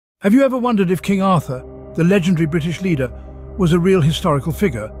Have you ever wondered if King Arthur, the legendary British leader, was a real historical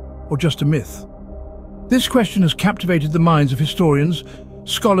figure or just a myth? This question has captivated the minds of historians,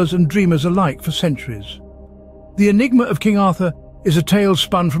 scholars and dreamers alike for centuries. The Enigma of King Arthur is a tale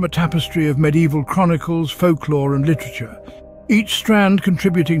spun from a tapestry of medieval chronicles, folklore and literature, each strand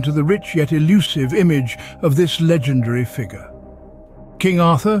contributing to the rich yet elusive image of this legendary figure. King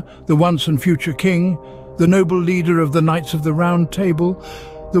Arthur, the once and future king, the noble leader of the Knights of the Round Table,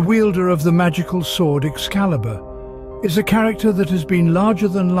 the wielder of the magical sword Excalibur, is a character that has been larger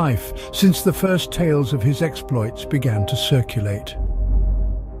than life since the first tales of his exploits began to circulate.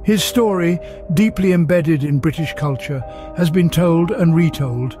 His story, deeply embedded in British culture, has been told and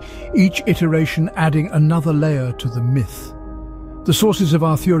retold, each iteration adding another layer to the myth. The sources of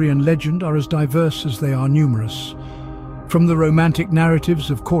Arthurian legend are as diverse as they are numerous. From the romantic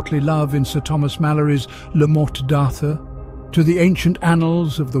narratives of courtly love in Sir Thomas Malory's Le Morte d'Arthur, to the ancient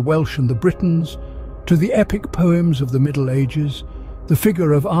annals of the Welsh and the Britons, to the epic poems of the Middle Ages, the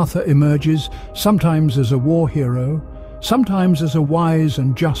figure of Arthur emerges, sometimes as a war hero, sometimes as a wise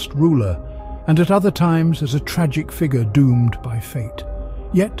and just ruler, and at other times as a tragic figure doomed by fate.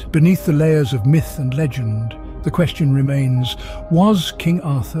 Yet, beneath the layers of myth and legend, the question remains, was King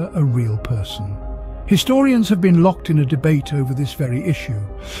Arthur a real person? Historians have been locked in a debate over this very issue.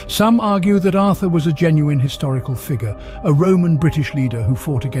 Some argue that Arthur was a genuine historical figure, a Roman British leader who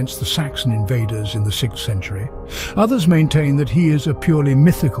fought against the Saxon invaders in the 6th century. Others maintain that he is a purely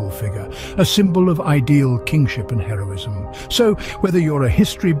mythical figure, a symbol of ideal kingship and heroism. So, whether you're a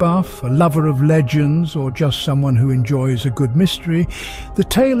history buff, a lover of legends, or just someone who enjoys a good mystery, the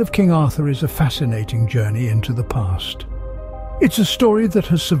tale of King Arthur is a fascinating journey into the past. It's a story that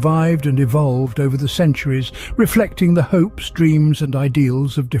has survived and evolved over the centuries, reflecting the hopes, dreams and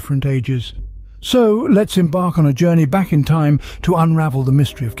ideals of different ages. So, let's embark on a journey back in time to unravel the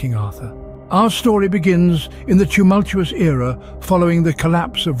mystery of King Arthur. Our story begins in the tumultuous era following the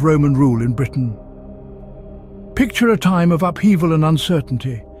collapse of Roman rule in Britain. Picture a time of upheaval and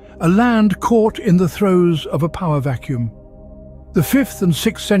uncertainty, a land caught in the throes of a power vacuum. The 5th and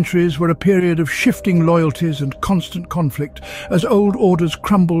 6th centuries were a period of shifting loyalties and constant conflict as old orders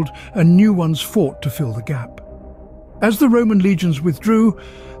crumbled and new ones fought to fill the gap. As the Roman legions withdrew,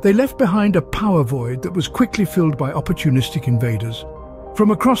 they left behind a power void that was quickly filled by opportunistic invaders.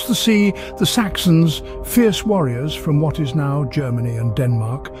 From across the sea, the Saxons, fierce warriors from what is now Germany and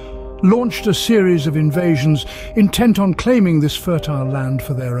Denmark, launched a series of invasions intent on claiming this fertile land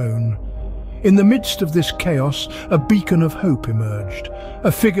for their own. In the midst of this chaos, a beacon of hope emerged.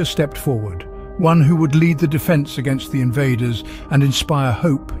 A figure stepped forward, one who would lead the defense against the invaders and inspire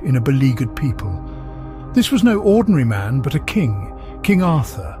hope in a beleaguered people. This was no ordinary man, but a king, King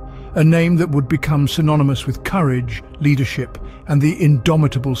Arthur, a name that would become synonymous with courage, leadership, and the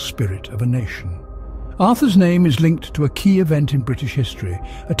indomitable spirit of a nation. Arthur's name is linked to a key event in British history,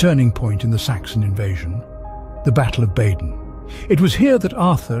 a turning point in the Saxon invasion, the Battle of Badon. It was here that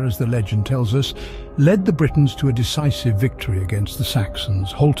Arthur, as the legend tells us, led the Britons to a decisive victory against the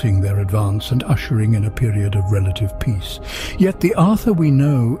Saxons, halting their advance and ushering in a period of relative peace. Yet the Arthur we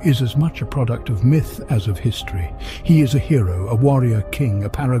know is as much a product of myth as of history. He is a hero, a warrior king, a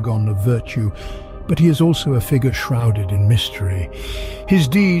paragon of virtue, but he is also a figure shrouded in mystery. His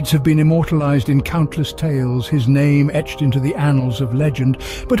deeds have been immortalized in countless tales, his name etched into the annals of legend.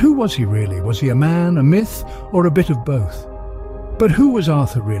 But who was he really? Was he a man, a myth, or a bit of both? But who was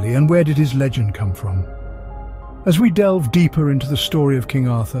Arthur really, and where did his legend come from? As we delve deeper into the story of King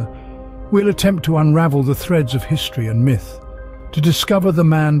Arthur, we'll attempt to unravel the threads of history and myth, to discover the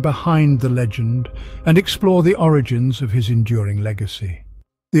man behind the legend, and explore the origins of his enduring legacy.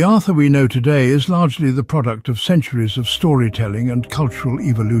 The Arthur we know today is largely the product of centuries of storytelling and cultural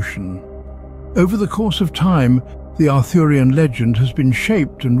evolution. Over the course of time, the Arthurian legend has been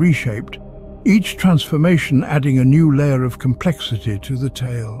shaped and reshaped, each transformation adding a new layer of complexity to the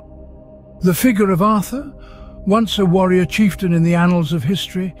tale. The figure of Arthur, once a warrior chieftain in the annals of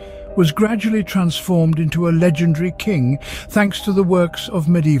history, was gradually transformed into a legendary king thanks to the works of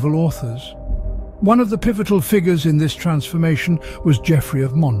medieval authors. One of the pivotal figures in this transformation was Geoffrey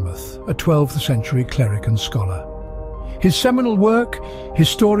of Monmouth, a 12th century cleric and scholar. His seminal work,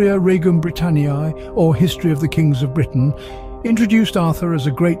 Historia Regum Britanniae, or History of the Kings of Britain, introduced Arthur as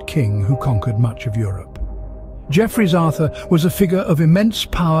a great king who conquered much of Europe. Geoffrey's Arthur was a figure of immense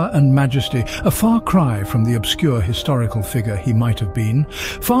power and majesty, a far cry from the obscure historical figure he might have been.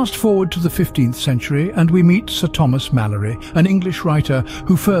 Fast forward to the 15th century and we meet Sir Thomas Malory, an English writer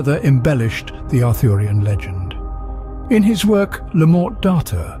who further embellished the Arthurian legend. In his work Le Mort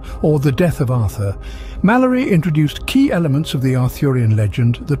d'Arthur, or The Death of Arthur, Malory introduced key elements of the Arthurian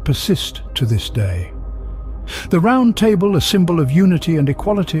legend that persist to this day. The Round Table, a symbol of unity and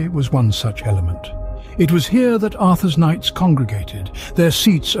equality, was one such element. It was here that Arthur's knights congregated, their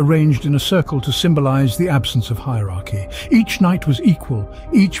seats arranged in a circle to symbolize the absence of hierarchy. Each knight was equal,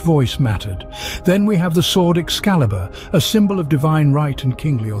 each voice mattered. Then we have the sword Excalibur, a symbol of divine right and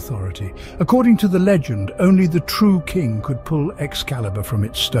kingly authority. According to the legend, only the true king could pull Excalibur from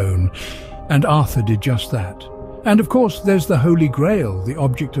its stone, and Arthur did just that. And of course, there's the Holy Grail, the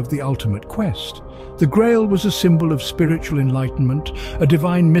object of the ultimate quest. The Grail was a symbol of spiritual enlightenment, a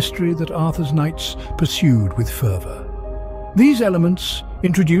divine mystery that Arthur's knights pursued with fervour. These elements,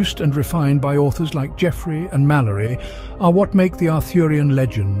 introduced and refined by authors like Geoffrey and Malory, are what make the Arthurian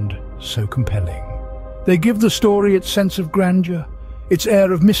legend so compelling. They give the story its sense of grandeur, its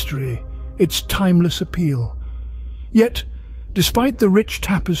air of mystery, its timeless appeal. Yet, despite the rich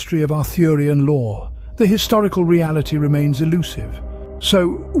tapestry of Arthurian lore, the historical reality remains elusive. So,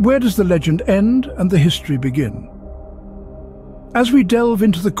 where does the legend end and the history begin? As we delve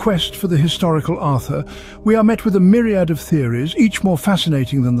into the quest for the historical Arthur, we are met with a myriad of theories, each more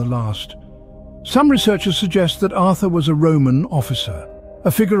fascinating than the last. Some researchers suggest that Arthur was a Roman officer,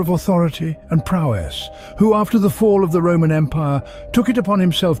 a figure of authority and prowess, who after the fall of the Roman Empire took it upon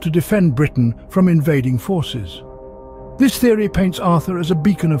himself to defend Britain from invading forces. This theory paints Arthur as a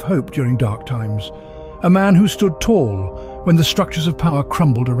beacon of hope during dark times, a man who stood tall when the structures of power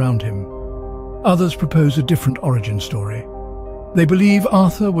crumbled around him. Others propose a different origin story. They believe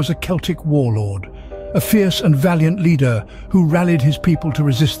Arthur was a Celtic warlord, a fierce and valiant leader who rallied his people to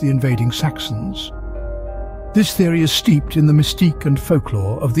resist the invading Saxons. This theory is steeped in the mystique and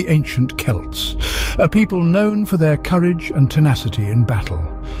folklore of the ancient Celts, a people known for their courage and tenacity in battle.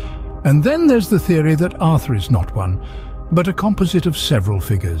 And then there's the theory that Arthur is not one, but a composite of several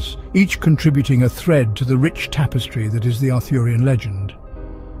figures, each contributing a thread to the rich tapestry that is the Arthurian legend.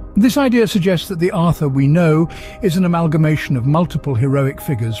 This idea suggests that the Arthur we know is an amalgamation of multiple heroic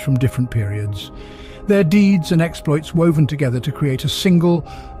figures from different periods, their deeds and exploits woven together to create a single,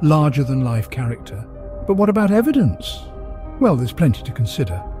 larger-than-life character. But what about evidence? Well, there's plenty to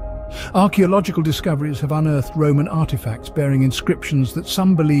consider. Archaeological discoveries have unearthed Roman artifacts bearing inscriptions that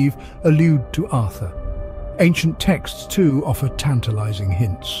some believe allude to Arthur. Ancient texts, too, offer tantalizing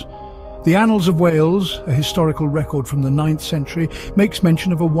hints. The Annals of Wales, a historical record from the 9th century, makes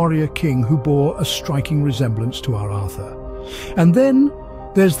mention of a warrior king who bore a striking resemblance to our Arthur. And then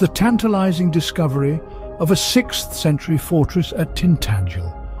there's the tantalizing discovery of a 6th century fortress at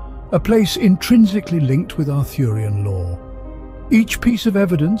Tintagel, a place intrinsically linked with Arthurian lore. Each piece of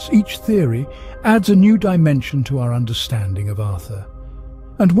evidence, each theory, adds a new dimension to our understanding of Arthur.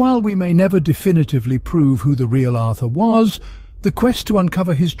 And while we may never definitively prove who the real Arthur was, the quest to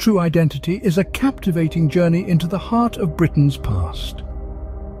uncover his true identity is a captivating journey into the heart of Britain's past.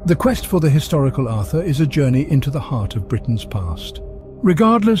 The quest for the historical Arthur is a journey into the heart of Britain's past.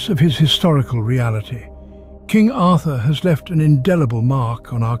 Regardless of his historical reality, King Arthur has left an indelible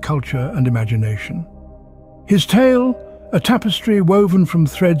mark on our culture and imagination. His tale, a tapestry woven from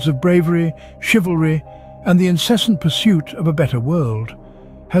threads of bravery, chivalry, and the incessant pursuit of a better world,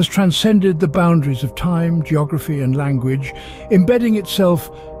 has transcended the boundaries of time, geography, and language, embedding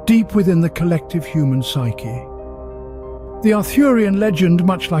itself deep within the collective human psyche. The Arthurian legend,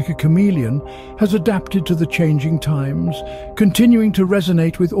 much like a chameleon, has adapted to the changing times, continuing to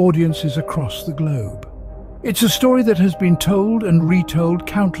resonate with audiences across the globe. It's a story that has been told and retold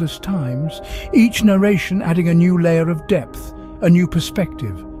countless times, each narration adding a new layer of depth, a new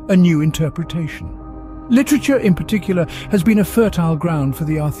perspective, a new interpretation. Literature, in particular, has been a fertile ground for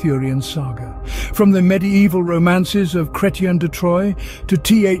the Arthurian saga. From the medieval romances of Chrétien de Troyes to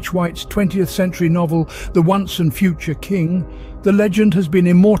T.H. White's 20th century novel The Once and Future King, the legend has been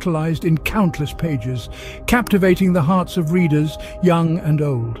immortalized in countless pages, captivating the hearts of readers, young and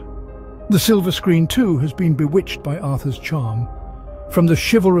old. The silver screen, too, has been bewitched by Arthur's charm. From the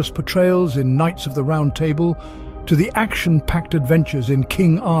chivalrous portrayals in Knights of the Round Table to the action-packed adventures in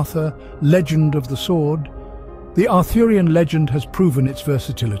King Arthur, Legend of the Sword, the Arthurian legend has proven its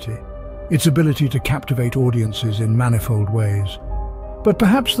versatility, its ability to captivate audiences in manifold ways. But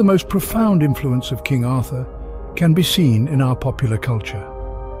perhaps the most profound influence of King Arthur can be seen in our popular culture.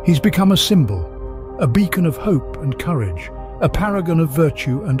 He's become a symbol, a beacon of hope and courage, a paragon of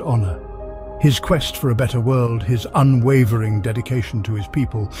virtue and honor. His quest for a better world, his unwavering dedication to his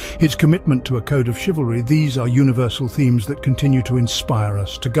people, his commitment to a code of chivalry, these are universal themes that continue to inspire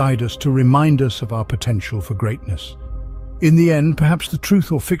us, to guide us, to remind us of our potential for greatness. In the end, perhaps the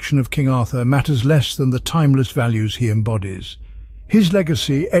truth or fiction of King Arthur matters less than the timeless values he embodies. His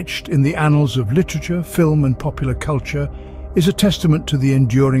legacy, etched in the annals of literature, film and popular culture, is a testament to the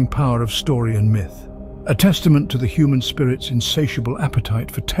enduring power of story and myth. A testament to the human spirit's insatiable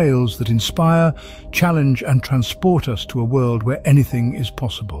appetite for tales that inspire, challenge and transport us to a world where anything is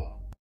possible.